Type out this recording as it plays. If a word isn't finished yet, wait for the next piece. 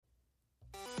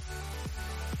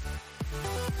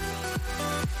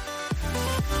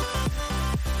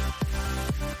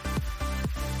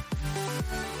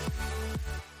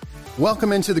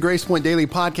Welcome into the Grace Point Daily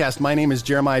Podcast. My name is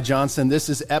Jeremiah Johnson. This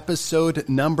is episode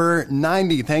number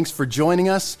 90. Thanks for joining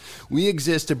us. We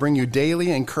exist to bring you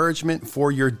daily encouragement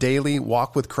for your daily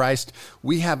walk with Christ.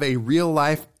 We have a real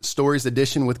life stories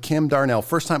edition with Kim Darnell,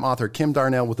 first-time author Kim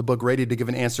Darnell with the book Ready to Give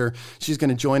an Answer. She's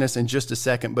going to join us in just a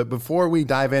second. But before we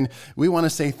dive in, we want to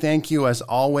say thank you as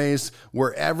always.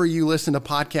 Wherever you listen to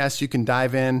podcasts, you can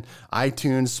dive in,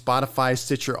 iTunes, Spotify,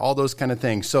 Stitcher, all those kind of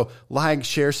things. So like,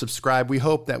 share, subscribe. We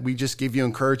hope that we just give you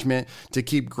encouragement to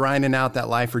keep grinding out that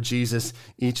life for Jesus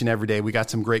each and every day. We got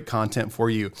some great content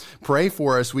for you. Pray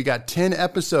for us. We got 10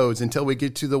 episodes until we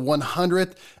get to the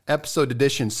 100th episode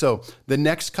edition. So the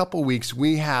next couple weeks,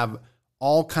 we have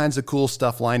all kinds of cool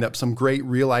stuff lined up, some great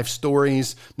real life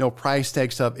stories, no price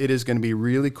tag stuff. It is going to be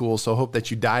really cool. So I hope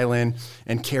that you dial in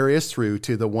and carry us through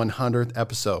to the 100th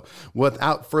episode.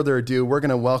 Without further ado, we're going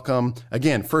to welcome,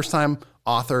 again, first-time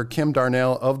author Kim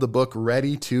Darnell of the book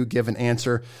Ready to Give an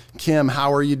Answer. Kim,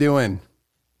 how are you doing?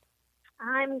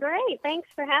 I'm great. Thanks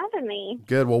for having me.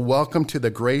 Good. Well, welcome to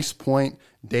the Grace Point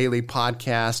Daily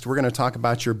Podcast. We're going to talk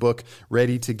about your book,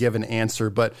 Ready to Give an Answer.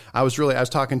 But I was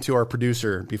talking to our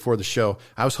producer before the show.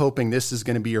 I was hoping this is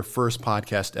going to be your first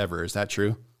podcast ever. Is that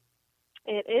true?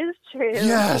 It is true.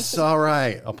 Yes. All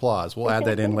right. Applause. We'll add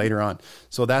that in later on.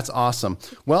 So that's awesome.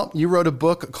 Well, you wrote a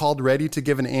book called Ready to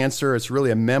Give an Answer. It's really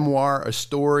a memoir, a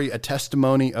story, a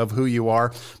testimony of who you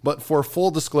are. But for full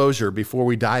disclosure, before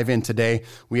we dive in today,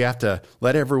 we have to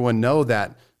let everyone know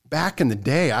that back in the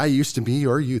day, I used to be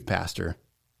your youth pastor.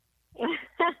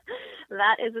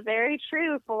 That is very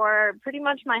true. For pretty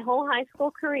much my whole high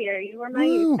school career, you were my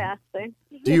youth pastor.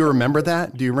 Do you remember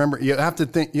that? Do you remember? You have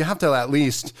to at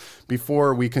least,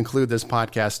 before we conclude this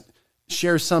podcast,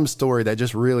 share some story that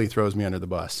just really throws me under the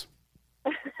bus.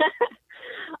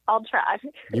 I'll try.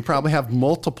 You probably have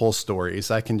multiple stories.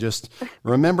 I can just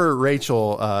remember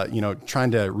Rachel,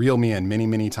 trying to reel me in many,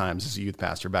 many times as a youth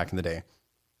pastor back in the day.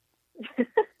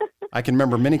 I can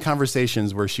remember many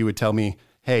conversations where she would tell me,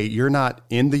 hey, you're not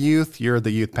in the youth, you're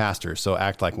the youth pastor, so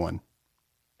act like one.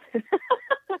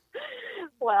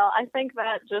 Well, I think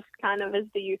that just kind of is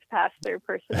the youth pastor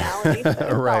personality.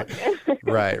 So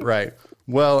Right.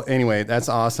 Well, anyway, that's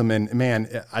awesome. And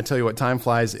man, I tell you what, time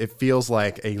flies. It feels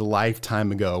like a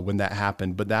lifetime ago when that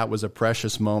happened, but that was a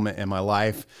precious moment in my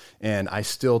life. And I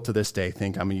still, to this day,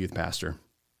 think I'm a youth pastor.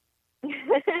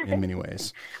 In many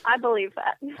ways. I believe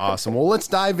that. Awesome. Well, let's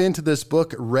dive into this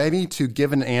book, Ready to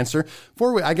Give an Answer.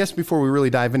 Before we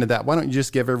really dive into that, why don't you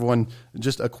just give everyone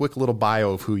just a quick little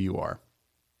bio of who you are?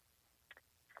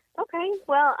 Okay.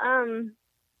 Well,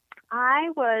 I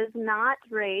was not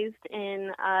raised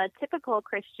in a typical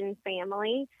Christian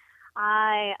family.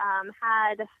 I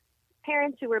had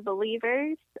parents who were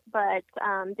believers, but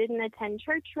didn't attend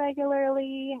church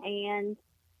regularly, and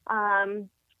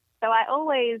so I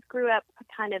always grew up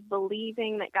kind of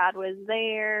believing that God was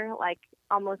there,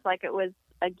 almost like it was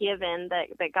a given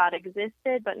that God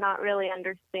existed, but not really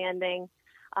understanding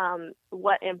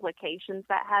what implications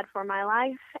that had for my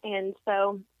life. And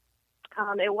so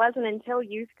it wasn't until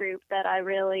youth group that I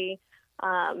really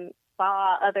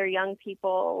saw other young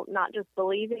people not just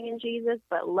believing in Jesus,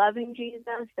 but loving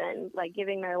Jesus and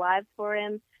giving their lives for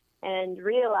him, and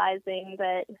realizing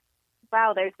that,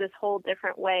 wow, there's this whole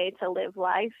different way to live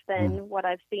life than what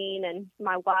I've seen in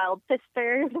my wild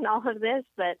sisters and all of this,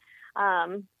 that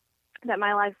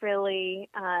my life really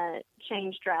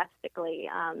changed drastically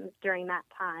during that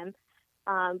time.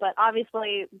 But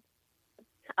obviously,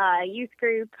 youth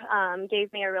group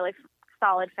gave me a really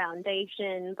solid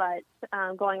foundation, but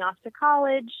going off to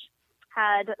college,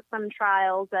 had some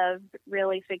trials of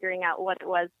really figuring out what it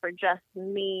was for just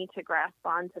me to grasp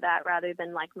onto that rather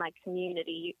than my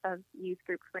community of youth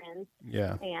group friends.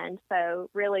 Yeah. And so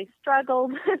really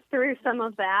struggled through some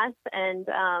of that,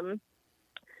 and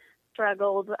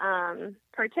struggled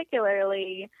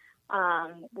particularly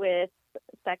with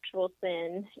sexual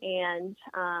sin. And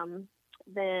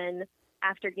then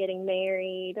after getting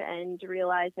married and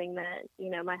realizing that,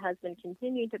 my husband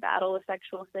continued to battle with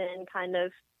sexual sin, kind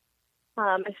of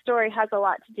my story has a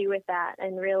lot to do with that,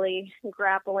 and really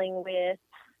grappling with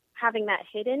having that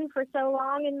hidden for so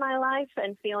long in my life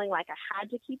and feeling like I had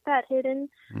to keep that hidden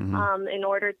in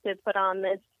order to put on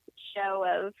this show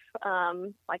of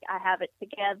I have it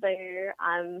together,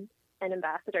 I'm an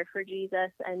ambassador for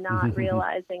Jesus, and not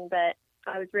realizing that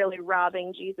I was really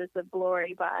robbing Jesus of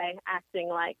glory by acting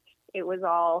like it was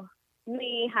all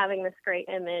me having this great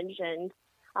image and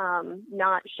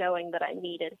not showing that I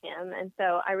needed him. And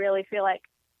so I really feel like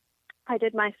I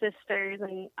did my sisters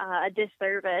a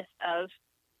disservice of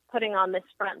putting on this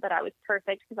front that I was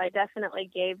perfect, because I definitely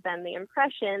gave them the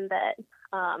impression that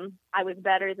I was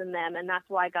better than them, and that's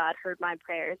why God heard my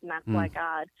prayers, and that's why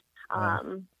God,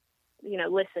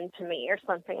 listened to me, or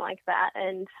something like that.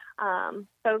 And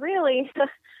so really,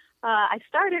 I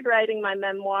started writing my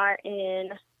memoir in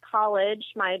college,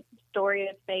 my story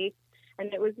of faith,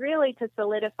 and it was really to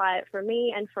solidify it for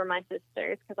me and for my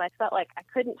sisters, because I felt like I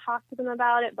couldn't talk to them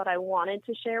about it, but I wanted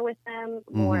to share with them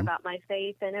more about my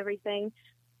faith and everything.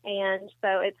 And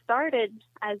so it started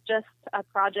as just a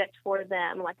project for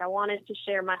them. Like, I wanted to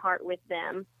share my heart with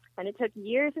them. And it took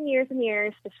years and years and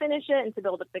years to finish it and to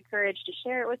build up the courage to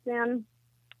share it with them.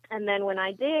 And then when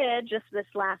I did, just this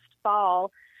last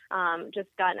fall, just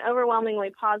got an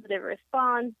overwhelmingly positive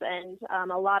response and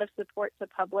a lot of support to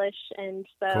publish. And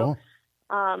so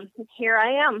here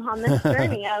I am on this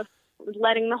journey of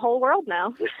letting the whole world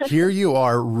know. Here you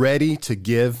are, ready to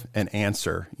give an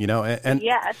answer, and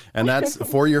yes. And that's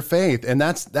for your faith. And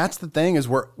that's the thing, is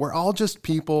we're all just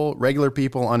people, regular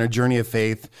people on a journey of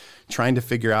faith, trying to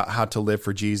figure out how to live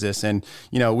for Jesus. And,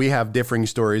 we have differing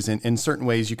stories. And in certain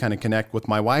ways, you kind of connect with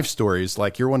my wife's stories.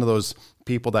 Like, you're one of those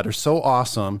people that are so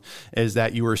awesome, is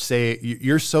that you're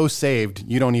so saved,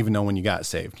 you don't even know when you got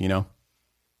saved, Yeah.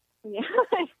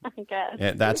 I guess.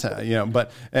 Yeah, that's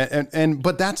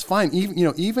but that's fine.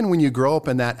 Even when you grow up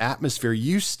in that atmosphere,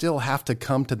 you still have to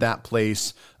come to that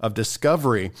place of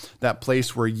discovery, that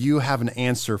place where you have an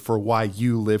answer for why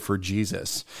you live for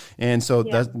Jesus. And so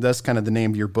that's kind of the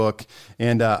name of your book.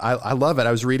 And I love it.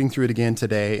 I was reading through it again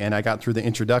today, and I got through the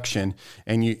introduction,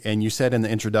 and you said in the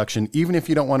introduction, even if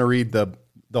you don't want to read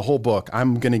the whole book,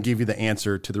 I'm going to give you the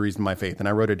answer to the reason of my faith. And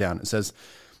I wrote it down. It says,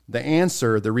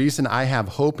 the reason I have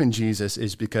hope in Jesus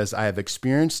is because I have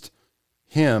experienced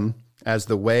him as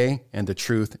the way and the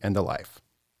truth and the life.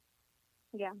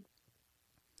 Yeah.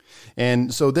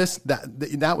 And so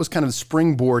that was kind of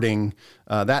springboarding,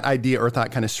 that idea or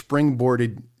thought kind of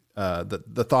springboarded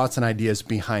the thoughts and ideas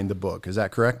behind the book. Is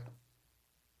that correct?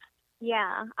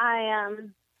 Yeah. I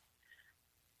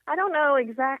don't know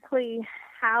exactly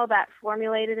how that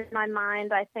formulated in my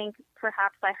mind. I think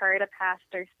perhaps I heard a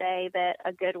pastor say that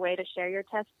a good way to share your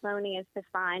testimony is to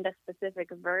find a specific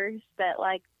verse that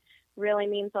really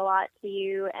means a lot to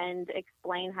you and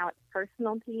explain how it's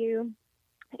personal to you.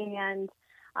 And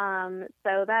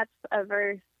so that's a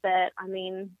verse that,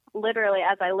 literally,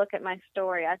 as I look at my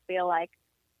story, I feel like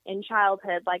in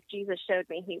childhood, Jesus showed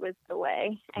me he was the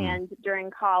way. And during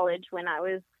college, when I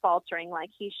was faltering,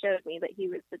 he showed me that he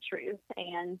was the truth.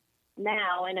 And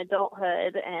now in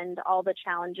adulthood and all the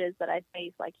challenges that I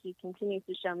face, he continues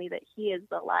to show me that he is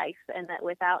the life, and that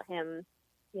without him,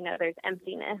 there's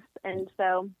emptiness. And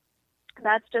so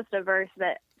that's just a verse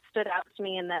that stood out to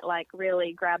me, and that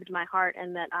really grabbed my heart,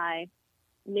 and that I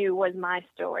knew was my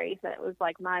story. That it was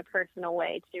my personal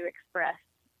way to express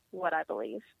what I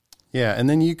believe. Yeah, and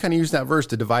then you kind of use that verse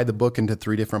to divide the book into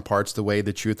three different parts: the way,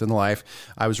 the truth, and the life.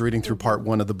 I was reading through part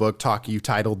one of the book, you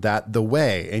titled that The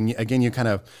Way. And again, you kind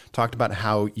of talked about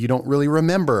how you don't really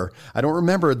remember. I don't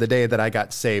remember the day that I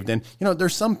got saved. And,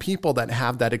 there's some people that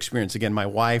have that experience. Again, my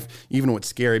wife, even what's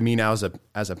scary, me now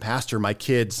as a pastor, my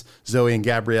kids, Zoe and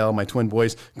Gabrielle, my twin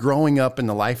boys, growing up in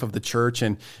the life of the church.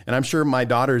 And I'm sure my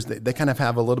daughters, they kind of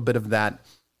have a little bit of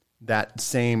that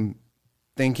same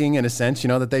thinking, in a sense,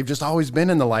 that they've just always been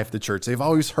in the life of the church. They've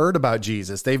always heard about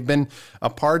Jesus. They've been a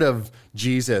part of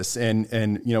Jesus, and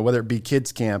whether it be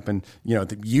kids camp and,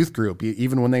 the youth group,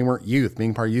 even when they weren't youth,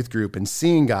 being part of youth group and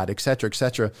seeing God, et cetera, et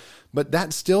cetera. But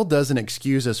that still doesn't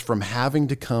excuse us from having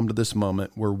to come to this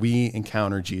moment where we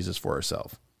encounter Jesus for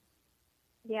ourselves.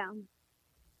 Yeah.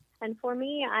 And for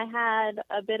me, I had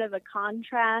a bit of a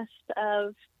contrast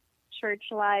of church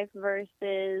life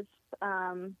versus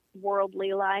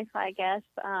worldly life, I guess.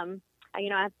 I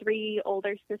have three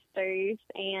older sisters,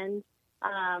 and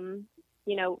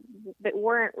that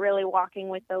weren't really walking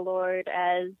with the Lord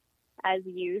as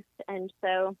youth, and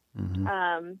so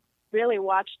really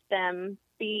watched them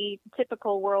be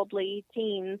typical worldly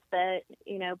teens that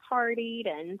partied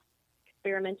and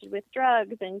experimented with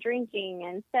drugs and drinking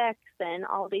and sex and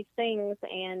all these things.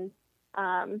 And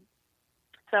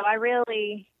so I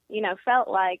really felt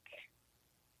like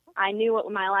I knew what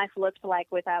my life looked like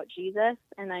without Jesus,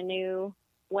 and I knew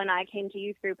when I came to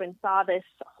youth group and saw this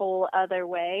whole other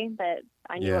way, that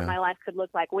I knew what my life could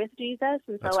look like with Jesus.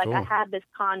 And so cool. I had this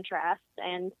contrast,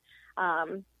 and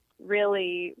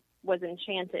really was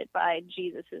enchanted by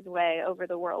Jesus's way over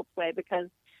the world's way, because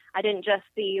I didn't just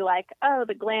see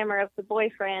the glamour of the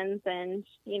boyfriends and,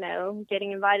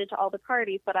 getting invited to all the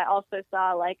parties, but I also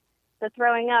saw the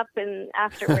throwing up and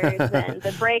afterwards and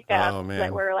the breakups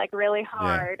that were like really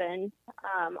hard and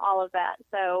all of that.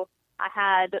 So I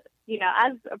had,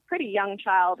 as a pretty young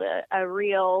child, a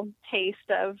real taste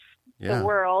of the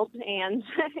world and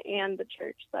and the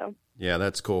church. So yeah,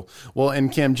 that's cool. Well,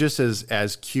 and Kim, just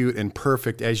as cute and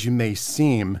perfect as you may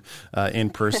seem in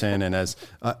person, and as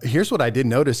here's what I did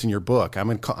notice in your book. I'm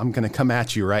going to come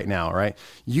at you right now. Right,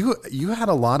 you had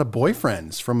a lot of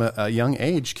boyfriends from a young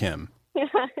age, Kim.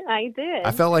 I did.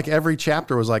 I felt like every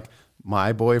chapter was like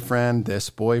my boyfriend, this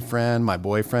boyfriend, my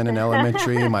boyfriend in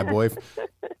elementary, my boyfriend.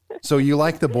 So you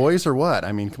like the boys or what?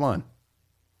 I mean, come on.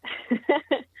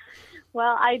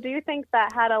 Well, I do think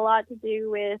that had a lot to do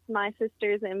with my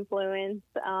sister's influence.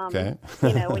 Okay.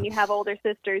 When you have older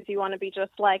sisters, you want to be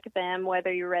just like them,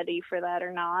 whether you're ready for that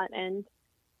or not. And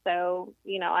so,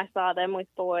 I saw them with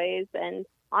boys. And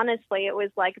honestly, it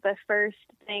was like the first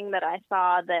thing that I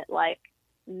saw that like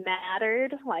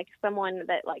mattered, like someone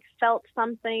that like felt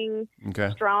something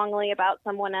strongly about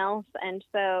someone else. And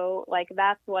so like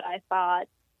that's what I thought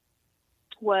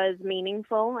was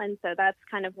meaningful, and so that's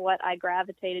kind of what I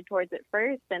gravitated towards at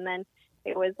first. And then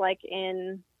it was like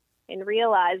in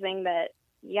realizing that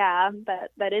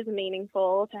that is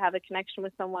meaningful to have a connection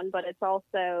with someone, but it's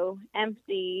also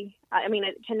empty. I mean,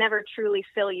 it can never truly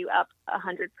fill you up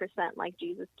 100% like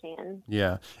Jesus can.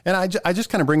 Yeah, and I just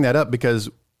kind of bring that up because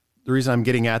the reason I'm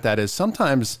getting at that is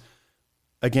sometimes,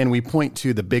 again, we point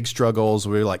to the big struggles.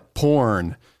 We're like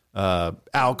porn,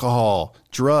 alcohol,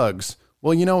 drugs.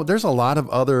 Well, there's a lot of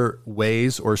other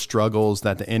ways or struggles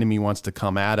that the enemy wants to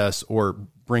come at us or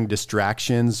bring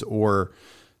distractions or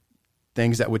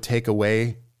things that would take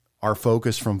away our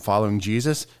focus from following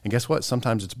Jesus. And guess what?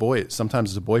 Sometimes it's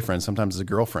sometimes it's a boyfriend, sometimes it's a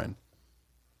girlfriend.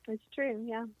 It's true.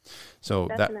 Yeah. So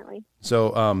definitely.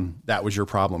 That was your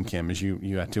problem, Kim, is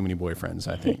you had too many boyfriends,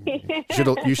 I think.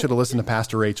 You should have listened to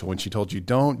Pastor Rachel when she told you,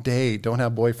 don't date, don't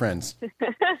have boyfriends.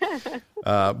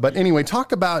 But anyway,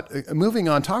 moving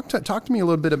on, talk to me a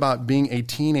little bit about being a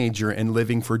teenager and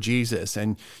living for Jesus.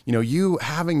 And, you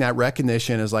having that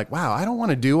recognition is like, wow, I don't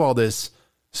want to do all this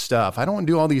stuff. I don't want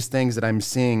to do all these things that I'm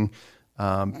seeing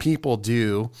people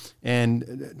do.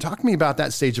 And talk to me about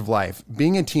that stage of life,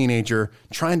 being a teenager,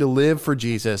 trying to live for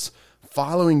Jesus,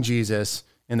 following Jesus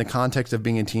in the context of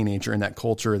being a teenager in that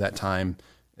culture, that time,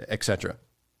 etc.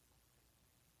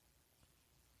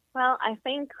 Well, I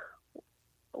think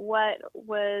what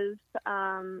was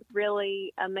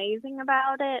really amazing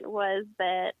about it was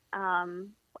that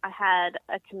I had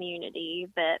a community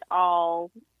that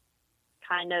all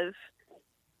kind of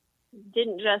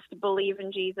didn't just believe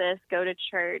in Jesus, go to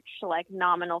church, like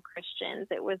nominal Christians.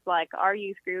 It was like our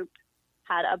youth group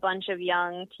had a bunch of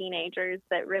young teenagers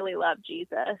that really loved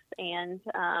Jesus. And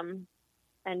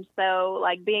so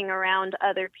like being around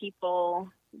other people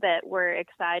that were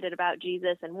excited about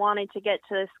Jesus and wanted to get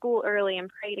to school early and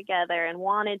pray together and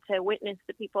wanted to witness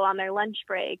to people on their lunch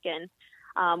break and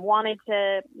wanted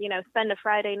to, spend a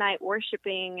Friday night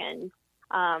worshiping and,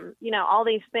 all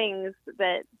these things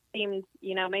that seemed,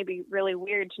 maybe really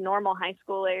weird to normal high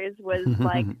schoolers was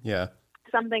like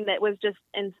something that was just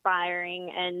inspiring.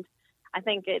 And I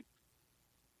think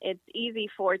it's easy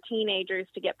for teenagers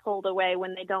to get pulled away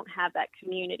when they don't have that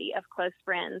community of close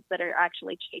friends that are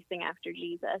actually chasing after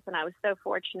Jesus. And I was so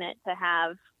fortunate to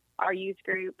have our youth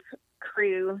group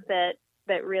crew that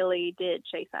really did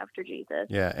chase after Jesus.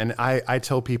 Yeah. And I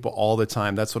tell people all the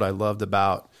time, that's what I loved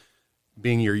about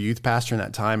being your youth pastor in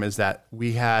that time, is that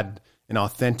we had an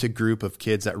authentic group of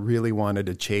kids that really wanted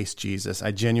to chase Jesus.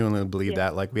 I genuinely believe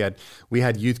that. Like we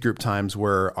had youth group times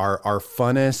where our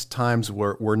funnest times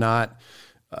were not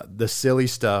the silly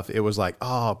stuff. It was like,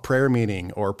 prayer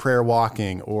meeting or prayer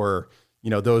walking or,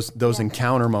 those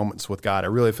encounter moments with God. I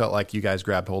really felt like you guys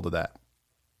grabbed hold of that.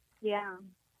 Yeah.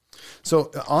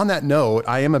 So on that note,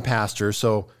 I am a pastor.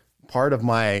 So part of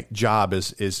my job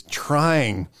is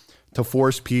trying to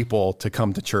force people to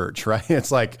come to church, right?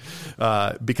 It's like,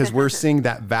 because we're seeing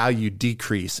that value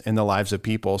decrease in the lives of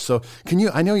people. So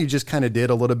I know you just kind of did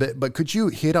a little bit, but could you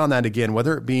hit on that again,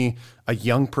 whether it be a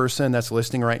young person that's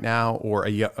listening right now or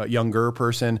a younger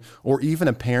person, or even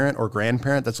a parent or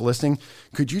grandparent that's listening?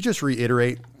 Could you just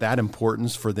reiterate that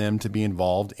importance for them to be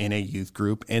involved in a youth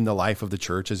group in the life of the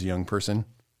church as a young person?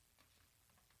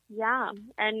 Yeah.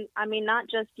 And I mean, not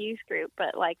just youth group,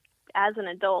 but like as an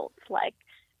adult, like,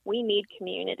 we need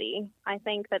community. I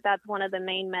think that that's one of the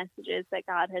main messages that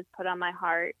God has put on my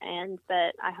heart and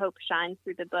that I hope shines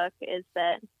through the book is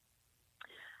that,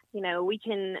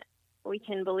 we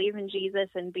can believe in Jesus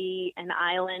and be an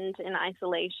island in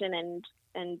isolation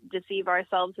and deceive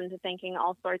ourselves into thinking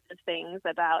all sorts of things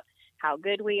about how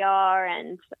good we are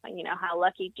and, how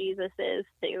lucky Jesus is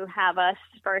to have us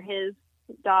for his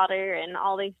daughter and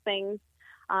all these things.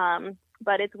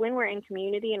 But it's when we're in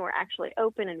community and we're actually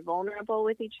open and vulnerable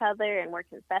with each other and we're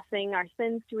confessing our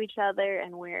sins to each other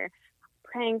and we're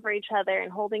praying for each other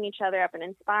and holding each other up and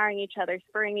inspiring each other,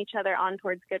 spurring each other on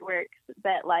towards good works,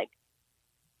 that like,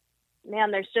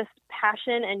 man, there's just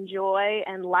passion and joy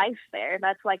and life there.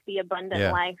 That's like the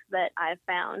abundant life that I've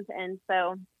found. And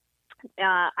so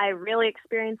I really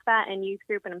experienced that in youth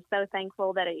group, and I'm so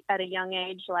thankful that at a young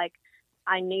age, like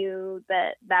I knew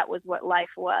that was what life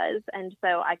was. And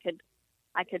so I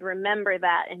could remember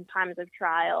that in times of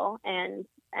trial and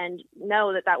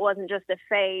know that wasn't just a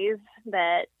phase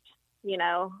that, I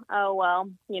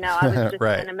was just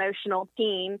an emotional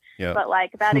teen, but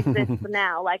like that exists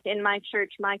now. Like in my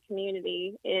church, my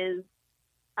community is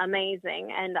amazing.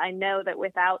 And I know that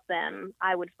without them,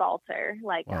 I would falter.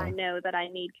 Like I know that I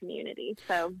need community.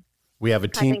 So we have a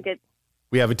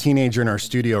teenager in our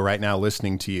studio right now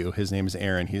listening to you. His name is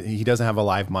Aaron. He doesn't have a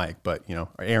live mic, but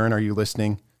Aaron, are you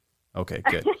listening? Okay,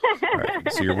 good. All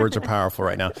right. So your words are powerful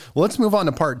right now. Well, let's move on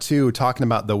to part 2, talking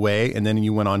about the way, and then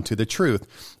you went on to the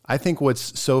truth. I think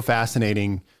what's so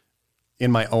fascinating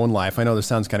in my own life, I know this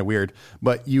sounds kind of weird,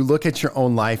 but you look at your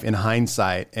own life in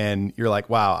hindsight and you're like,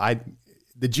 wow,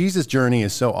 the Jesus journey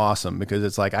is so awesome, because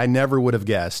it's like, I never would have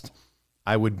guessed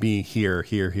I would be here,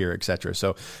 et cetera.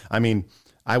 So, I mean,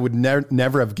 I would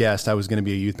never have guessed I was going to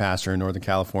be a youth pastor in Northern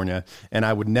California. And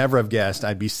I would never have guessed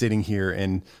I'd be sitting here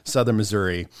in Southern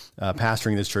Missouri,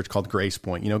 pastoring this church called Grace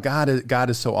Point. God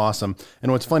is so awesome.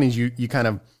 And what's funny is you kind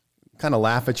of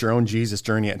laugh at your own Jesus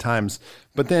journey at times,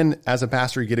 but then as a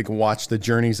pastor, you get to watch the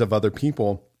journeys of other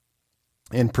people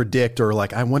and predict, or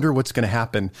like, I wonder what's going to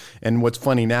happen. And what's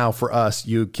funny now for us,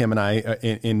 you, Kim, and I,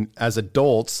 in as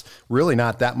adults, really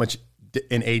not that much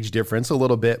an age difference, a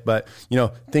little bit, but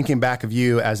thinking back of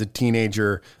you as a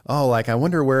teenager, I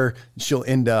wonder where she'll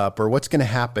end up or what's going to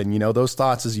happen. Those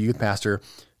thoughts as a youth pastor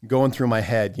going through my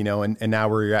head, and now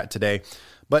where you're at today.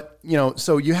 But,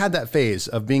 so you had that phase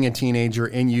of being a teenager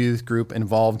in youth group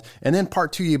involved. And then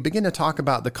part 2, you begin to talk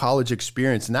about the college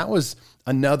experience. And that was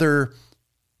another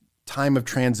time of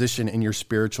transition in your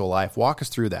spiritual life. Walk us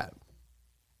through that.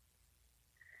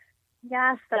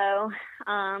 Yeah. So,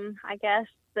 I guess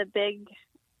the big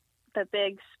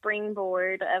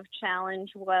springboard of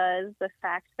challenge was the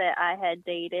fact that I had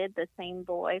dated the same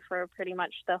boy for pretty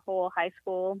much the whole high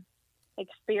school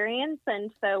experience.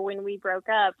 And so when we broke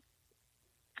up,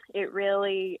 it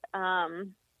really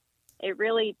kind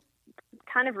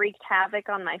of wreaked havoc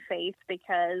on my faith,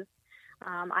 because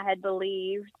I had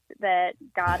believed that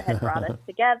God had brought us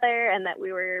together and that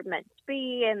we were meant to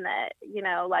be, and that,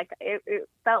 it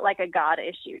felt like a God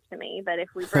issue to me, that if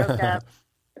we broke up,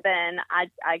 then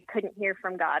I couldn't hear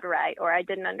from God right, or I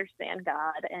didn't understand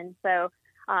God. And so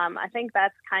I think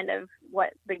that's kind of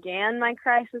what began my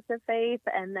crisis of faith,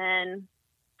 and then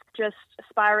just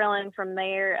spiraling from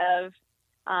there of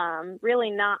really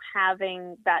not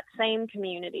having that same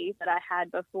community that I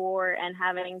had before, and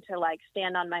having to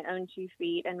stand on my own 2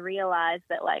 feet and realize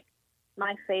that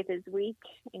my faith is weak,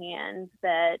 and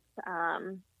that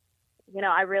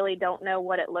I really don't know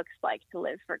what it looks like to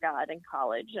live for God in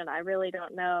college, and I really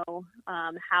don't know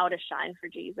how to shine for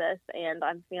Jesus, and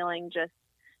I'm feeling just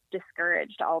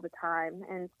discouraged all the time.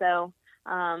 And so,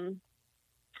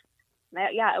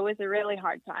 it was a really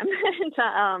hard time.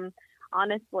 And,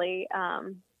 honestly,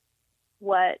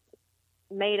 what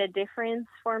made a difference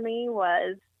for me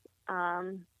was,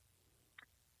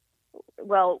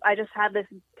 I just had this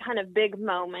kind of big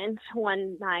moment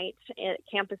one night at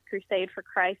Campus Crusade for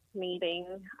Christ meeting,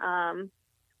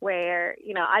 where,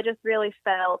 I just really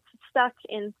felt stuck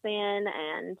in sin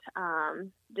and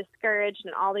discouraged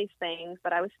and all these things,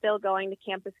 but I was still going to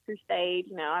Campus Crusade.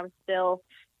 I was still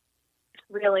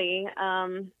really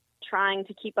trying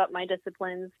to keep up my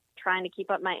disciplines, trying to keep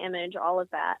up my image, all of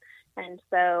that. And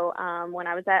so when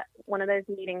I was at one of those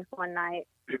meetings one night,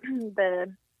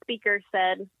 the speaker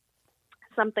said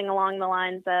something along the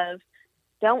lines of,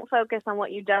 don't focus on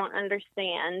what you don't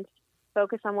understand,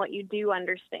 focus on what you do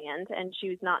understand, and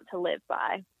choose not to live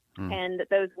by. And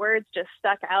those words just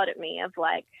stuck out at me of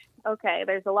okay,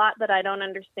 there's a lot that I don't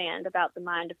understand about the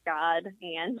mind of God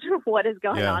and what is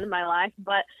going on in my life,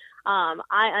 but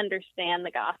I understand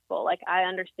the gospel. I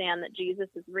understand that Jesus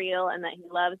is real and that he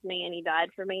loves me and he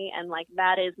died for me. And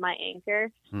that is my anchor.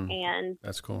 And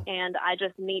that's cool. And I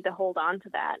just need to hold on to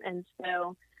that. And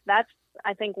so that's,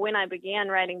 I think, when I began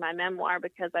writing my memoir,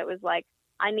 because I was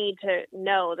I need to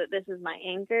know that this is my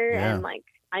anchor, and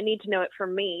I need to know it for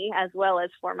me as well as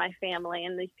for my family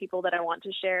and these people that I want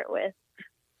to share it with.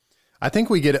 I think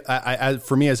we get,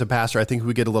 for me as a pastor, I think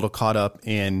we get a little caught up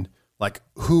in like,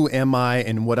 who am I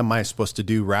and what am I supposed to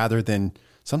do, rather than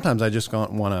sometimes I just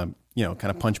want to, kind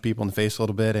of punch people in the face a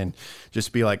little bit and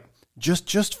just be like,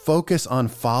 just focus on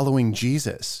following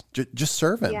Jesus. Just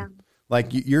serve him. Yeah. Like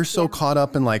you're so caught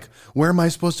up in like, where am I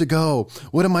supposed to go?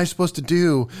 What am I supposed to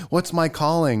do? What's my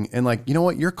calling? And like, you know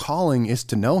what? Your calling is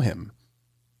to know him.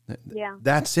 Yeah.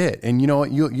 That's it. And you know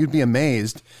what? You'd be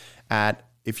amazed at,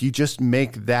 if you just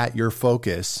make that your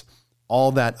focus,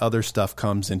 all that other stuff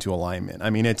comes into alignment. I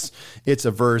mean, it's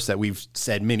a verse that we've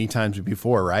said many times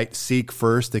before, right? Seek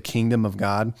first the kingdom of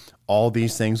God. All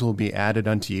these things will be added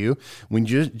unto you. When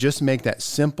you just make that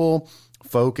simple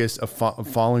focus of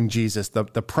following Jesus,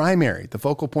 the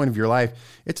focal point of your life,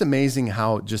 it's amazing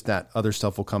how just that other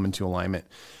stuff will come into alignment.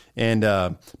 And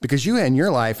because you in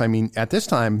your life, I mean, at this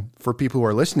time, for people who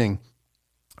are listening,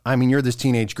 I mean, you're this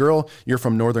teenage girl, you're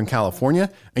from Northern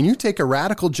California, and you take a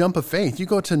radical jump of faith. You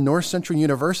go to North Central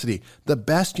University, the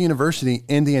best university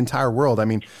in the entire world. I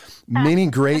mean, many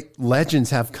great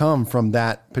legends have come from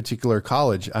that particular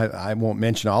college. I won't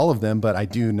mention all of them, but I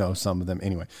do know some of them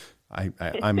anyway.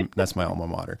 I'm that's my alma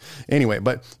mater. Anyway,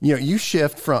 but you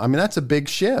shift from, I mean, that's a big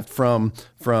shift from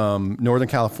Northern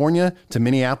California to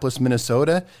Minneapolis,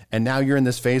 Minnesota. And now you're in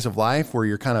this phase of life where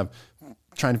you're kind of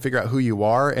trying to figure out who you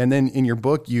are. And then in your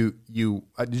book, you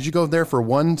did you go there for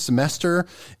one semester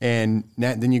and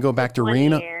then you go back to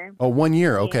Reno? Year. Oh, 1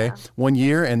 year. Okay. Yeah. 1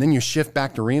 year. And then you shift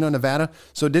back to Reno, Nevada.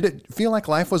 So did it feel like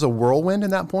life was a whirlwind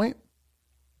in that point?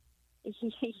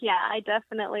 Yeah, I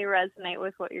definitely resonate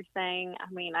with what you're saying.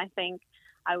 I mean, I think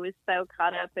I was so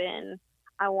caught up in,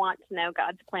 I want to know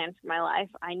God's plan for my life.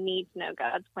 I need to know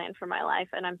God's plan for my life.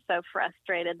 And I'm so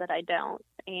frustrated that I don't.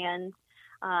 And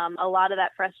a lot of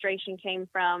that frustration came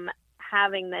from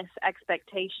having this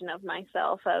expectation of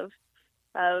myself of,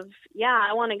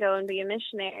 I want to go and be a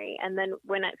missionary. And then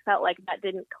when it felt like that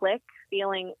didn't click,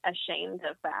 feeling ashamed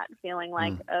of that, feeling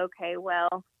like, okay,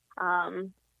 well,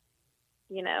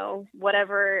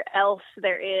 whatever else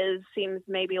there is seems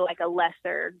maybe like a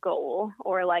lesser goal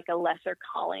or like a lesser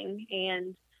calling.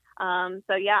 And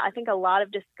I think a lot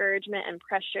of discouragement and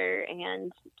pressure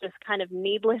and just kind of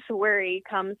needless worry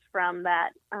comes from that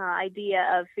idea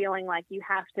of feeling like you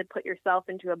have to put yourself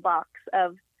into a box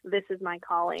of, this is my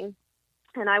calling.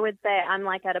 And I would say I'm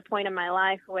like at a point in my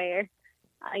life where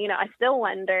I still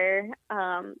wonder,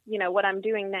 what I'm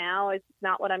doing now is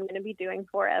not what I'm going to be doing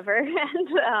forever.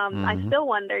 And I still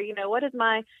wonder, what is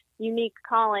my unique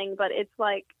calling? But it's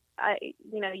like,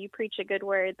 you preach a good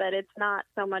word that it's not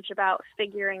so much about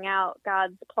figuring out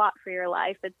God's plot for your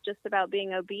life. It's just about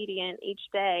being obedient each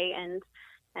day and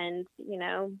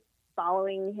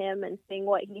following him and seeing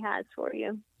what he has for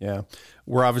you. Yeah.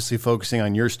 We're obviously focusing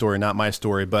on your story, not my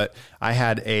story, but I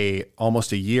had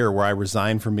almost a year where I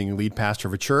resigned from being lead pastor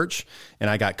of a church, and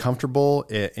I got comfortable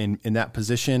in that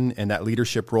position and that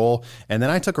leadership role. And then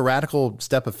I took a radical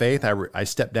step of faith. I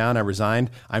stepped down, I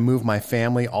resigned. I moved my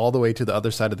family all the way to the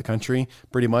other side of the country,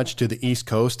 pretty much to the East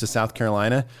Coast, to South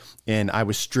Carolina. And I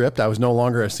was stripped. I was no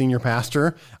longer a senior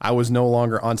pastor. I was no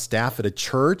longer on staff at a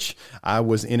church. I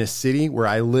was in a city where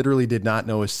I literally did not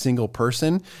know a single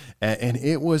person. And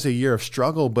it was a year of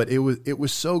struggle, but it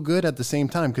was so good at the same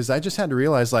time, because I just had to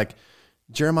realize, like,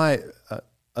 Jeremiah,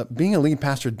 being a lead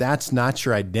pastor, that's not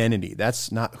your identity.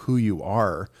 That's not who you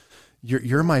are.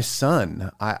 You're my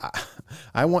son.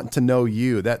 I want to know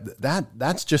you.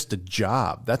 That's just a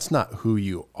job. That's not who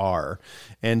you are.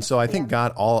 And so I think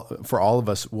God, for all of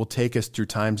us, will take us through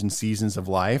times and seasons of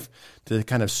life to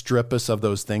kind of strip us of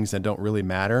those things that don't really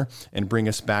matter and bring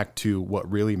us back to what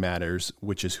really matters,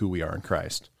 which is who we are in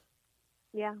Christ.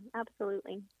 Yeah,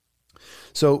 absolutely.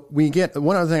 So we get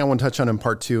one other thing I want to touch on in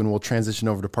part 2, and we'll transition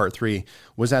over to part 3,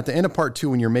 was at the end of part 2,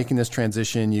 when you're making this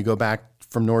transition, you go back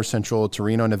from North Central to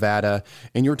Reno, Nevada,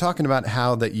 and you were talking about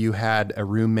how that you had a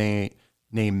roommate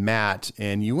named Matt,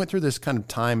 and you went through this kind of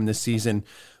time in this season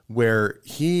where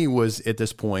he was, at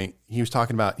this point, he was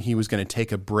talking about he was going to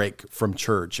take a break from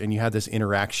church, and you had this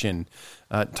interaction.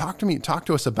 Talk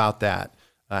to us about that,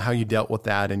 how you dealt with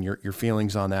that and your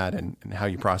feelings on that and how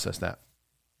you processed that.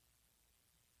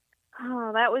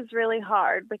 Oh, that was really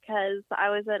hard, because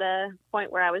I was at a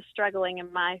point where I was struggling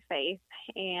in my faith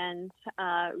and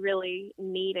really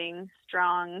needing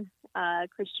strong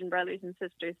Christian brothers and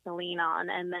sisters to lean on.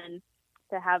 And then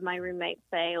to have my roommate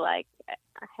say, like,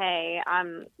 hey,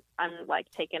 I'm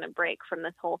like taking a break from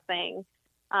this whole thing,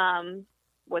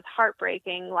 was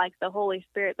heartbreaking. Like, the Holy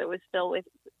Spirit that was still with,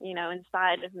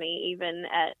 inside of me, even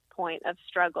at point of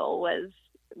struggle, was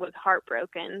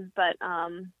heartbroken. But,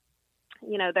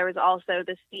 there was also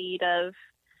the seed of,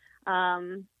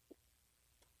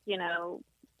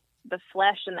 the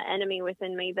flesh and the enemy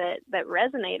within me that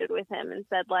resonated with him and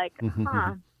said like,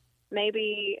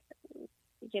 maybe,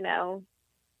 you know,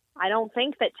 I don't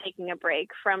think that taking a break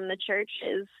from the church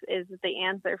is the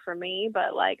answer for me,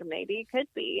 but like maybe it could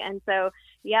be. And so,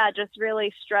 yeah, just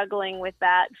really struggling with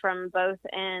that from both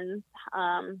ends,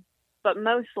 but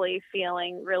mostly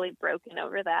feeling really broken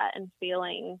over that and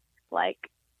feeling like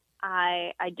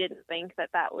I didn't think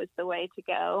that was the way to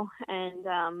go.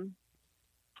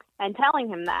 And telling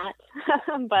him that,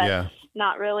 but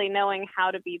not really knowing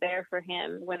how to be there for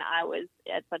him when I was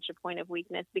at such a point of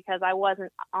weakness, because I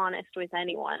wasn't honest with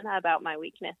anyone about my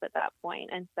weakness at that point.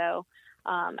 And so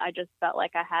I just felt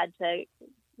like I had to,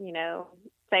 you know,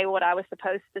 say what I was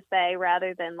supposed to say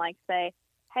rather than like say,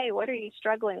 hey, what are you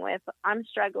struggling with? I'm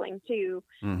struggling too.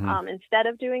 Instead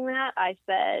of doing that, I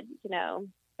said, you know,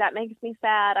 that makes me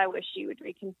sad. I wish you would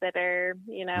reconsider.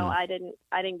 You know, I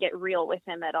didn't get real with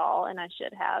him at all, and I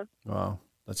should have. Wow,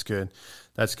 that's good.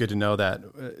 That's good to know that,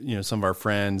 you know, some of our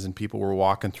friends and people we're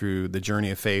walking through the journey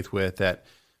of faith with, that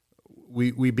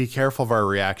we be careful of our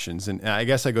reactions. And I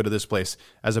guess I go to this place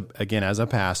as a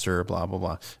pastor, blah,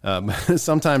 blah, blah.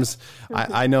 Sometimes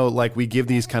I know like we give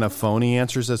these kind of phony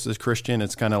answers as a Christian.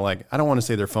 It's kind of like, I don't want to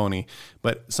say they're phony,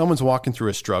 but someone's walking through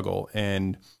a struggle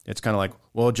and it's kind of like,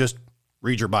 well, just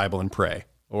read your Bible and pray,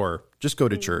 or just go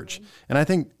to church. And I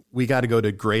think we got to go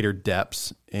to greater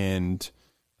depths, and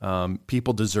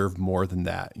people deserve more than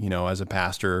that. You know, as a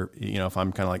pastor, you know, if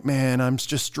I'm kind of like, man, I'm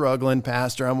just struggling,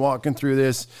 pastor, I'm walking through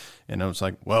this. And I was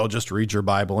like, well, just read your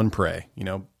Bible and pray. You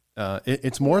know,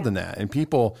 it's more than that. And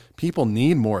people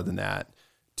need more than that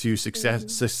to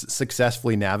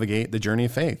successfully navigate the journey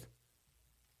of faith.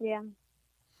 Yeah,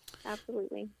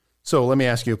 absolutely. So let me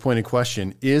ask you a pointed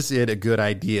question. Is it a good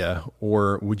idea,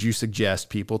 or would you suggest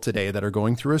people today that are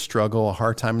going through a struggle, a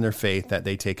hard time in their faith, that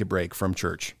they take a break from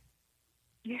church?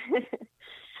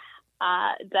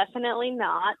 Definitely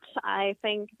not. I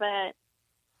think that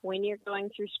when you're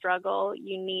going through struggle,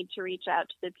 you need to reach out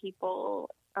to the people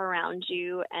around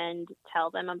you and tell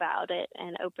them about it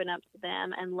and open up to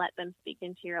them and let them speak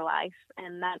into your life.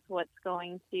 And that's what's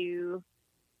going to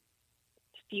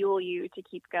fuel you to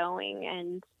keep going.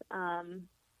 And,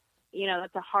 you know,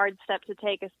 that's a hard step to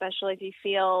take, especially if you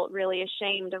feel really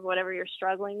ashamed of whatever you're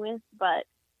struggling with. But,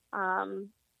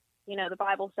 you know, the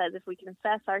Bible says if we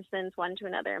confess our sins one to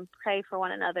another and pray for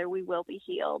one another, we will be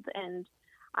healed. And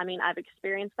I mean, I've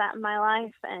experienced that in my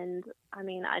life. And I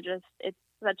mean, it's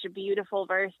such a beautiful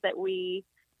verse that we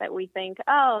think,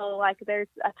 oh, like there's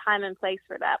a time and place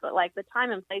for that. But like the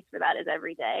time and place for that is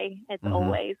every day. It's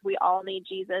always, we all need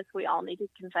Jesus. We all need to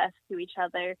confess to each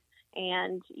other.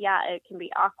 And yeah, it can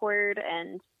be awkward.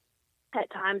 And at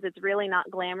times it's really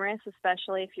not glamorous,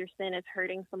 especially if your sin is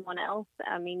hurting someone else.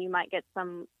 I mean, you might get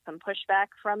some pushback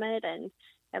from it, and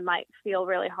it might feel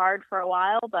really hard for a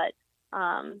while, but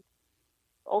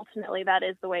ultimately that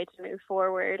is the way to move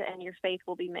forward, and your faith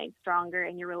will be made stronger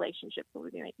and your relationships will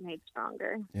be made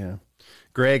stronger. Yeah.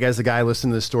 Greg, as a guy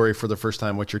listening to this story for the first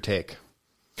time, what's your take?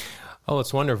 Oh,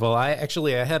 it's wonderful. I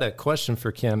had a question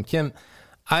for Kim. Kim,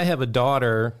 I have a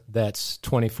daughter that's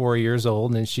 24 years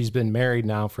old, and she's been married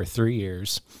now for 3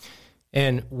 years.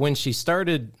 And when she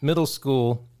started middle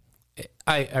school,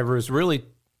 I was really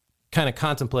kind of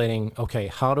contemplating, okay,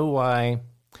 how do I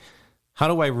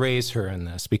raise her in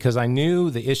this? Because I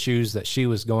knew the issues that she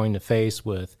was going to face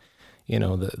with, you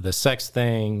know, the sex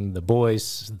thing, the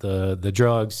boys, the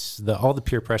drugs, all the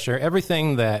peer pressure,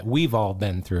 everything that we've all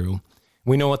been through.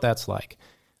 We know what that's like.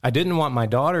 I didn't want my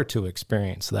daughter to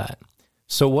experience that.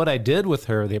 So what I did with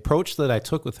her, the approach that I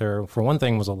took with her, for one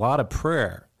thing, was a lot of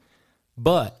prayer.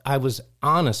 But I was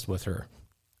honest with her.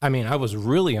 I mean, I was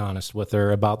really honest with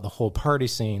her about the whole party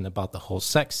scene, about the whole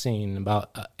sex scene,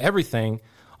 about everything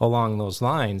along those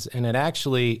lines. And it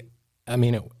actually, I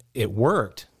mean, it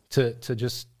worked. To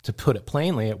put it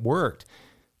plainly, it worked.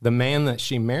 The man that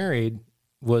she married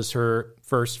was her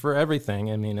first for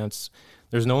everything. I mean,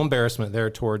 there's no embarrassment there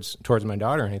towards my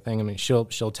daughter or anything. I mean, she'll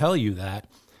tell you that.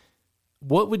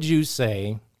 What would you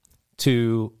say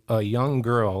to a young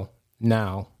girl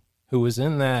now who is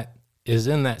in that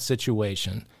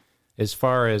situation? As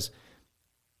far as,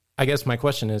 I guess my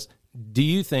question is, do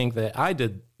you think that I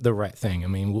did the right thing? I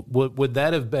mean, would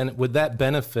that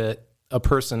benefit a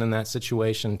person in that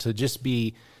situation to just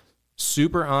be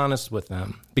super honest with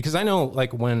them? Because I know,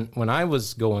 like, when I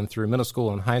was going through middle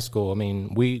school and high school, I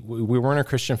mean, we weren't a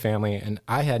Christian family, and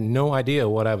I had no idea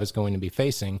what I was going to be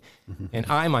facing. And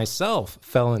I myself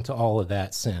fell into all of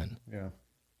that sin. Yeah.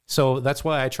 So that's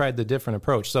why I tried the different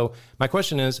approach. So my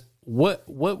question is, what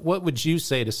would you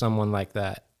say to someone like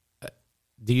that?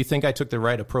 Do you think I took the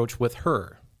right approach with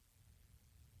her?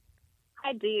 I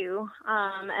I do.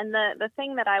 And the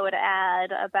thing that I would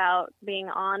add about being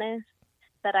honest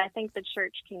that I think the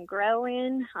church can grow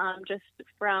in, just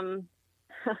from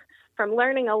from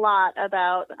learning a lot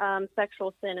about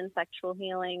sexual sin and sexual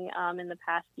healing in the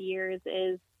past years,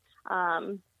 is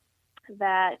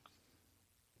that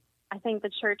I think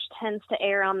the church tends to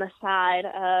err on the side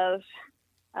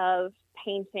of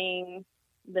painting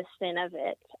the sin of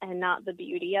it and not the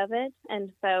beauty of it.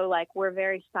 And so, like, we're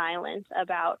very silent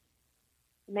about,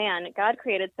 man, God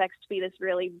created sex to be this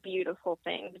really beautiful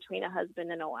thing between a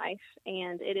husband and a wife.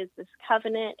 And it is this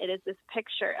covenant. It is this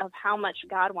picture of how much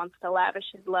God wants to lavish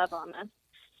his love on us.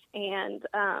 And,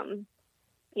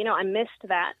 I missed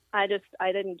that. I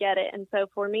didn't get it. And so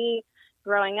for me,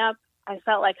 growing up, I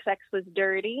felt like sex was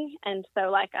dirty. And so,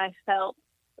 like, I felt,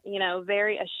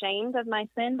 very ashamed of my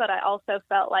sin, but I also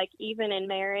felt like even in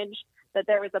marriage that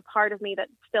there was a part of me that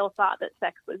still thought that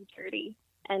sex was dirty.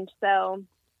 And so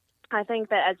I think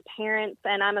that as parents,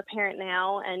 and I'm a parent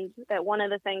now, and that one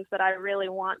of the things that I really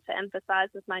want to emphasize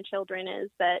with my children is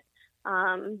that,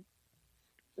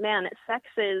 sex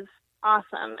is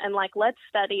awesome. And, like, let's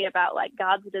study about, like,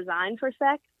 God's design for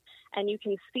sex. And you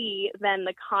can see then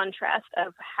the contrast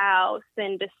of how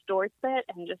sin distorts it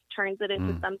and just turns it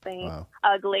into something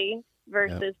ugly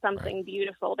versus something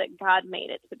beautiful that God made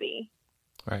it to be.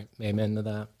 Right. Amen to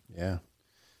that. Yeah.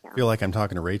 I feel like I'm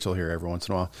talking to Rachel here every once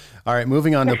in a while. All right,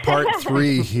 moving on to part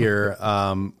 3 here.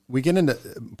 We get into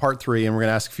part 3, and we're going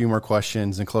to ask a few more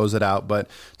questions and close it out. But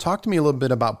talk to me a little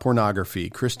bit about pornography.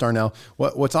 Chris Darnell,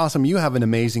 what's awesome, you have an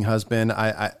amazing husband.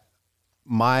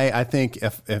 I think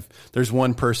if there's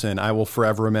one person I will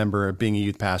forever remember being a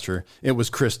youth pastor, it was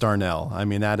Chris Darnell. I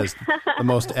mean, that is the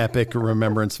most epic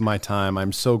remembrance of my time.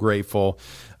 I'm so grateful.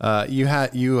 You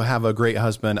have a great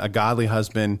husband, a godly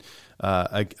husband,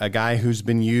 a guy who's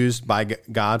been used by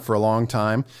God for a long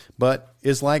time, but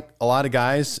is like a lot of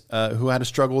guys who had to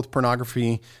struggle with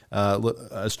pornography,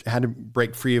 had to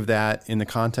break free of that in the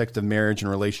context of marriage and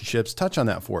relationships. Touch on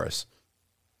that for us.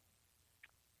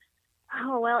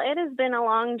 Oh, well, it has been a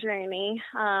long journey.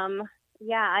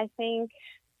 I think,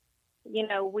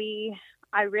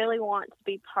 I really want to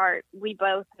be we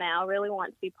both now really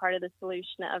want to be part of the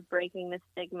solution of breaking the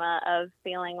stigma of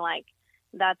feeling like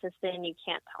that's a sin you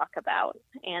can't talk about.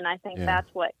 And I think that's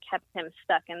what kept him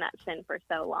stuck in that sin for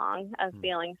so long, of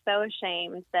feeling so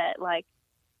ashamed that, like,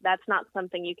 that's not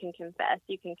something you can confess.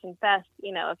 You can confess,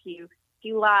 if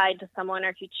you lied to someone or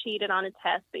if you cheated on a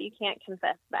test, but you can't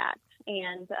confess that.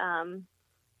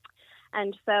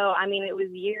 And so, I mean, it was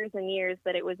years and years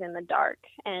that it was in the dark,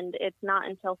 and it's not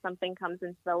until something comes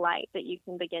into the light that you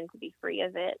can begin to be free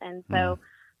of it. And so,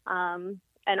 and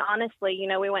honestly,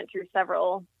 we went through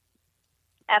several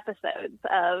episodes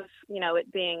of,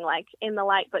 it being like in the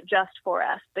light, but just for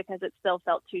us, because it still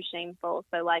felt too shameful.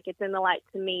 So, like, it's in the light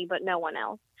to me, but no one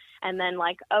else. And then,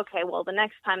 like, okay, well, the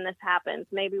next time this happens,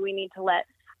 maybe we need to let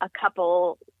a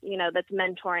couple, that's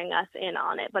mentoring us in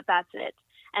on it, but that's it.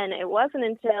 And it wasn't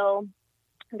until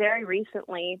very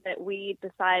recently that we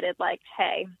decided, like,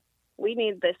 hey, we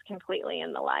need this completely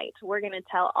in the light. We're going to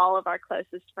tell all of our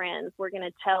closest friends. We're going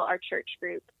to tell our church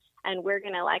group, and we're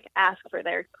going to, like, ask for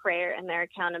their prayer and their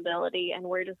accountability. And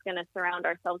we're just going to surround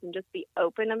ourselves and just be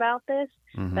open about this,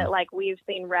 that, like, we've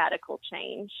seen radical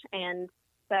change. And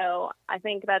so I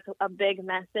think that's a big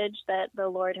message that the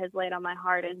Lord has laid on my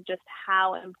heart, is just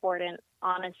how important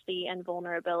honesty and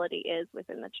vulnerability is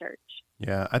within the church.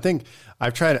 Yeah, I think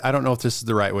I've tried, I don't know if this is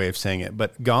the right way of saying it,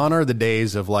 but gone are the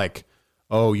days of, like,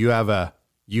 oh, you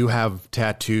have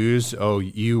tattoos. Oh,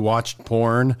 you watched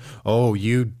porn. Oh,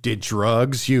 you did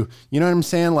drugs. You know what I'm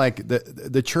saying? Like,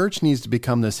 the church needs to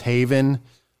become this haven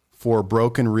for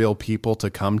broken, real people to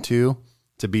come to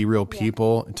be real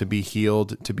people, to be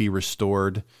healed, to be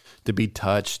restored, to be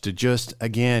touched, to just, I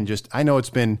know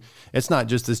it's not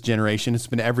just this generation, it's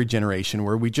been every generation,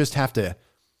 where we just have to,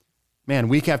 man,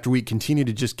 week after week, continue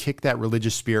to just kick that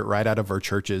religious spirit right out of our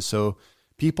churches so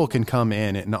people can come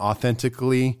in and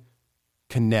authentically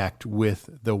connect with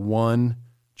the one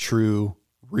true,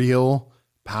 real,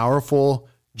 powerful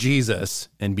Jesus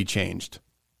and be changed.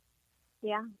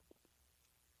 Yeah.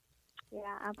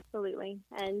 Yeah, absolutely.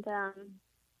 And,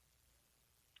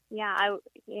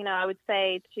 I would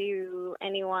say to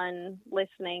anyone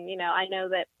listening, I know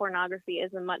that pornography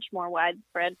is a much more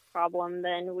widespread problem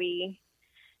than we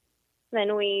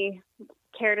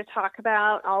care to talk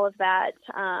about, all of that.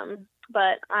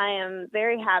 But I am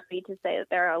very happy to say that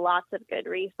there are lots of good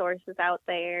resources out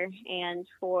there. And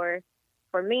for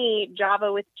me,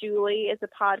 Java with Julie is a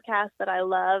podcast that I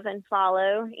love and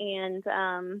follow. And,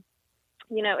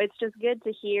 it's just good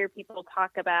to hear people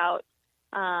talk about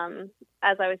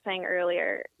as I was saying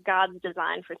earlier, God's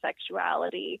design for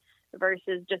sexuality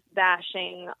versus just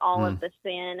bashing all of the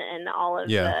sin and all of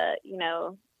the,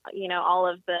 all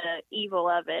of the evil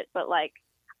of it, but like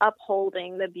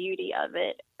upholding the beauty of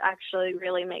it actually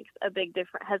really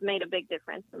has made a big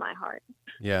difference in my heart.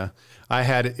 Yeah.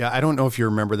 I don't know if you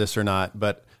remember this or not,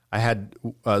 but I had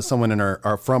someone in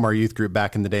from our youth group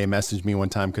back in the day message me one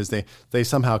time because they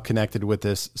somehow connected with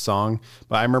this song.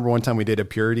 But I remember one time we did a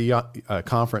purity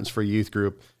conference for a youth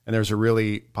group, and there's a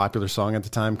really popular song at the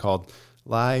time called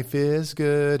 "Life is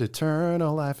Good,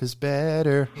 Eternal Life is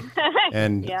Better,"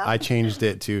 and I changed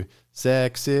it to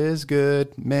 "Sex is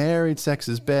good, married sex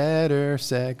is better.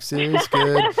 Sex is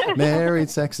good, married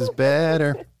sex is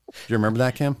better." Do you remember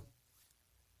that, Kim?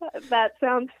 That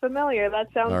sounds familiar. That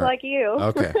sounds like you.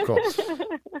 Okay, cool.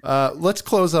 Let's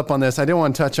close up on this. I didn't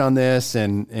want to touch on this,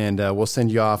 and we'll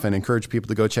send you off and encourage people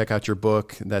to go check out your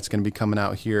book. That's going to be coming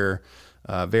out here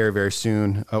very, very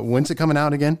soon. When's it coming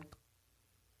out again?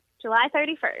 July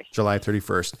 31st. July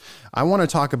 31st. I want to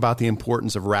talk about the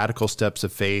importance of radical steps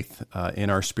of faith in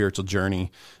our spiritual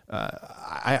journey.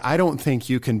 I don't think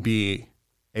you can be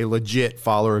a legit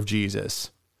follower of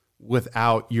Jesus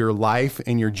without your life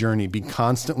and your journey be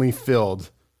constantly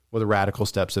filled with radical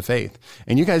steps of faith.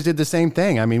 And you guys did the same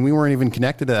thing. I mean, we weren't even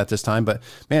connected to that this time, but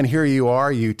man, here you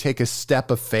are. You take a step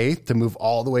of faith to move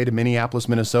all the way to Minneapolis,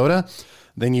 Minnesota.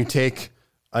 Then you take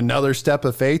another step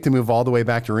of faith to move all the way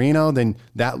back to Reno. Then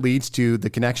that leads to the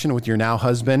connection with your now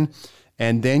husband.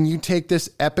 And then you take this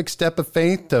epic step of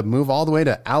faith to move all the way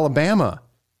to Alabama.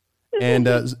 And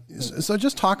so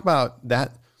just talk about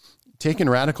that, taking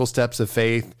radical steps of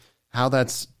faith, how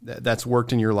that's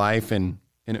worked in your life and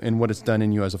what it's done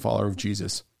in you as a follower of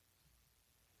Jesus.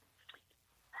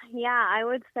 Yeah, I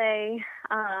would say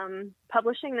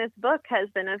publishing this book has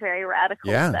been a very radical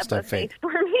step of faith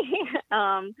for me.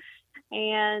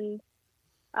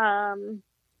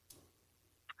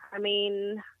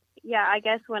 I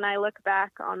guess when I look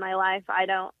back on my life, I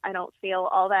don't feel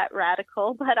all that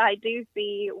radical, but I do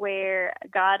see where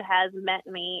God has met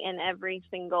me in every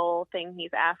single thing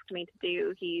He's asked me to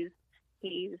do. He's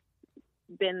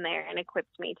been there and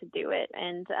equipped me to do it.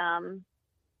 And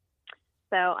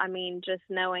just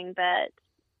knowing that,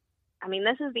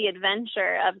 this is the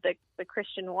adventure of the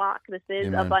Christian walk. This is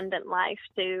Amen. Abundant life,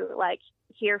 to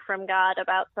hear from God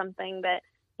about something that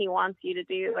He wants you to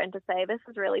do and to say, this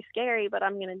is really scary, but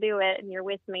I'm going to do it, and you're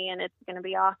with me, and it's going to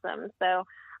be awesome. So,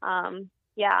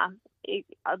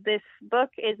 this book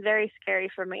is very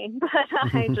scary for me, but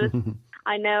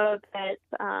I know that,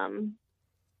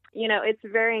 it's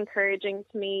very encouraging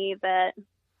to me that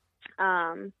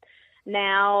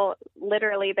now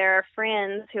literally there are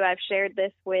friends who I've shared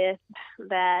this with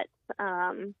that,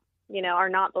 are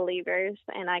not believers,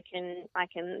 and I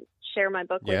can share my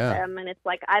book with them. And it's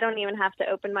like, I don't even have to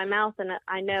open my mouth, and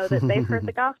I know that they've heard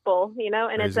the gospel, and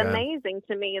Praise it's God. amazing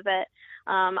to me that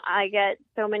I get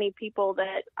so many people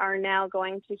that are now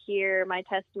going to hear my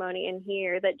testimony and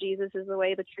hear that Jesus is the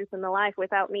way, the truth, and the life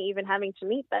without me even having to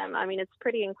meet them. It's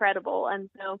pretty incredible. And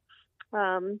so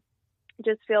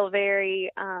just feel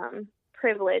very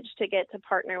privileged to get to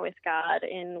partner with God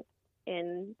in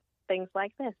things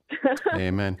like this.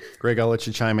 Amen. Greg, I'll let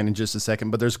you chime in just a second,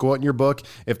 but there's a quote in your book: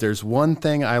 "If there's one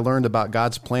thing I learned about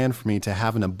God's plan for me to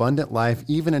have an abundant life,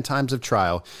 even in times of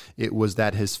trial, it was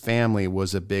that His family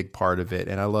was a big part of it."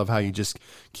 And I love how you just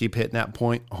keep hitting that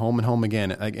point home and home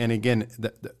again. And again,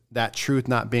 that truth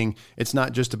it's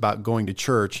not just about going to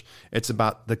church. It's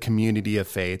about the community of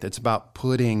faith. It's about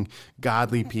putting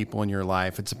godly people in your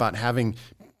life. It's about having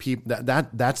people,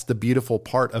 that's the beautiful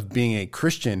part of being a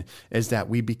Christian, is that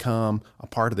we become a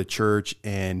part of the church.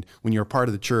 And when you're a part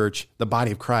of the church, the body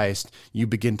of Christ, you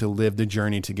begin to live the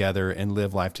journey together and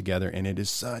live life together. And it is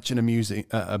such an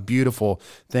a beautiful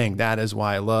thing. That is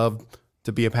why I love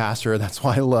to be a pastor. That's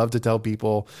why I love to tell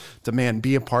people to,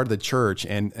 be a part of the church.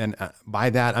 And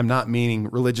by that, I'm not meaning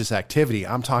religious activity.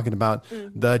 I'm talking about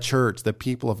the church, the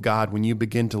people of God. When you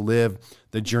begin to live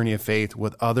the journey of faith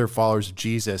with other followers of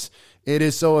Jesus, it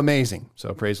is so amazing.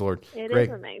 So praise the Lord. It is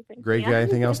amazing. Greg, you got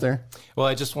anything else there? Well,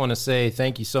 I just want to say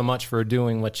thank you so much for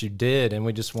doing what you did. And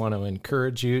we just want to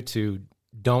encourage you to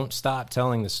don't stop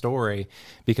telling the story,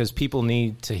 because people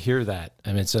need to hear that.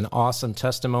 It's an awesome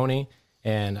testimony.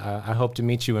 And I hope to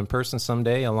meet you in person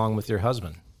someday along with your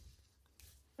husband.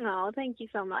 Oh, thank you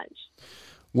so much.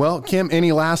 Well, Kim,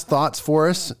 any last thoughts for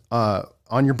us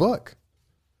on your book?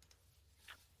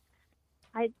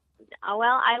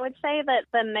 I would say that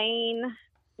the main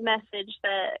message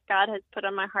that God has put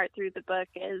on my heart through the book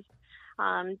is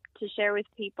to share with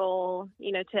people,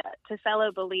 to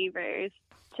fellow believers,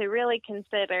 to really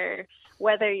consider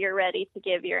whether you're ready to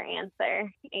give your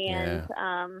answer.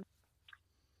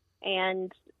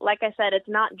 And like I said, it's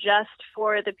not just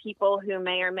for the people who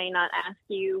may or may not ask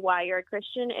you why you're a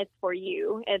Christian. It's for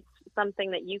you. It's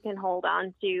something that you can hold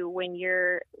on to when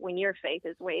your faith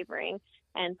is wavering,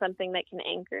 and something that can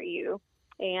anchor you,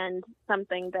 and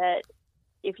something that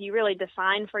if you really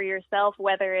define for yourself,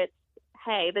 whether it's,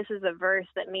 hey, this is a verse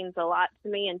that means a lot to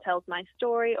me and tells my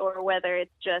story, or whether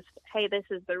it's just, hey, this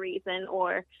is the reason,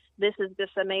 or this is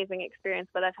this amazing experience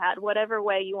that I've had, whatever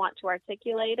way you want to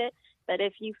articulate it, that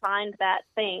if you find that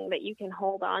thing that you can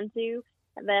hold on to,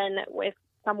 then if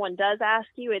someone does ask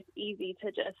you, it's easy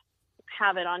to just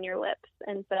have it on your lips.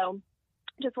 And so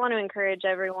just want to encourage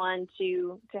everyone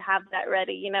to have that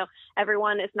ready. You know,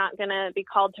 everyone is not going to be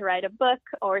called to write a book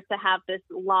or to have this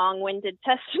long-winded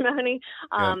testimony,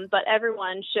 but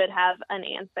everyone should have an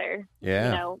answer. Yeah.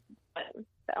 You know,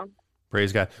 so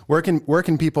Praise God. Where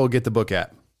can people get the book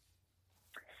at?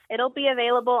 It'll be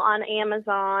available on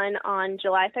Amazon on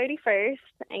July 31st,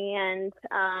 and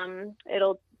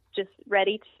it'll just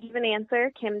Ready to Give an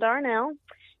Answer, Kim Darnell.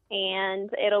 And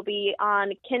it'll be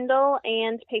on Kindle,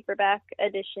 and paperback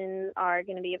editions are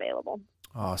going to be available.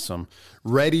 Awesome.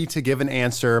 Ready to Give an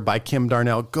Answer by Kim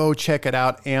Darnell. Go check it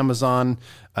out, Amazon.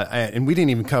 And we didn't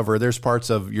even cover, there's parts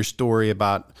of your story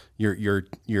about your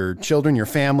children, your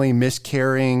family,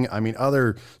 miscarrying. I mean,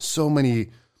 so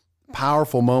many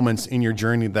powerful moments in your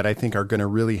journey that I think are going to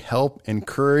really help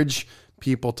encourage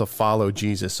people to follow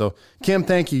Jesus. So, Kim,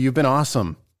 thank you. You've been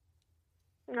awesome.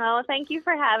 Oh, thank you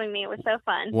for having me. It was so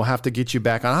fun. We'll have to get you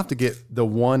back. I'll have to get the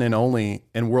one and only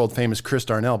and world famous Chris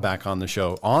Darnell back on the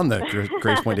show, on the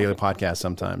Grace Point Daily podcast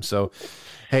sometime. So,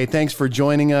 hey, thanks for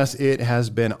joining us. It has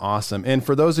been awesome. And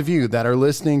for those of you that are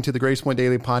listening to the Grace Point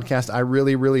Daily podcast, I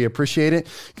really, really appreciate it.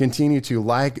 Continue to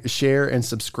like, share, and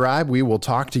subscribe. We will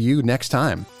talk to you next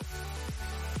time.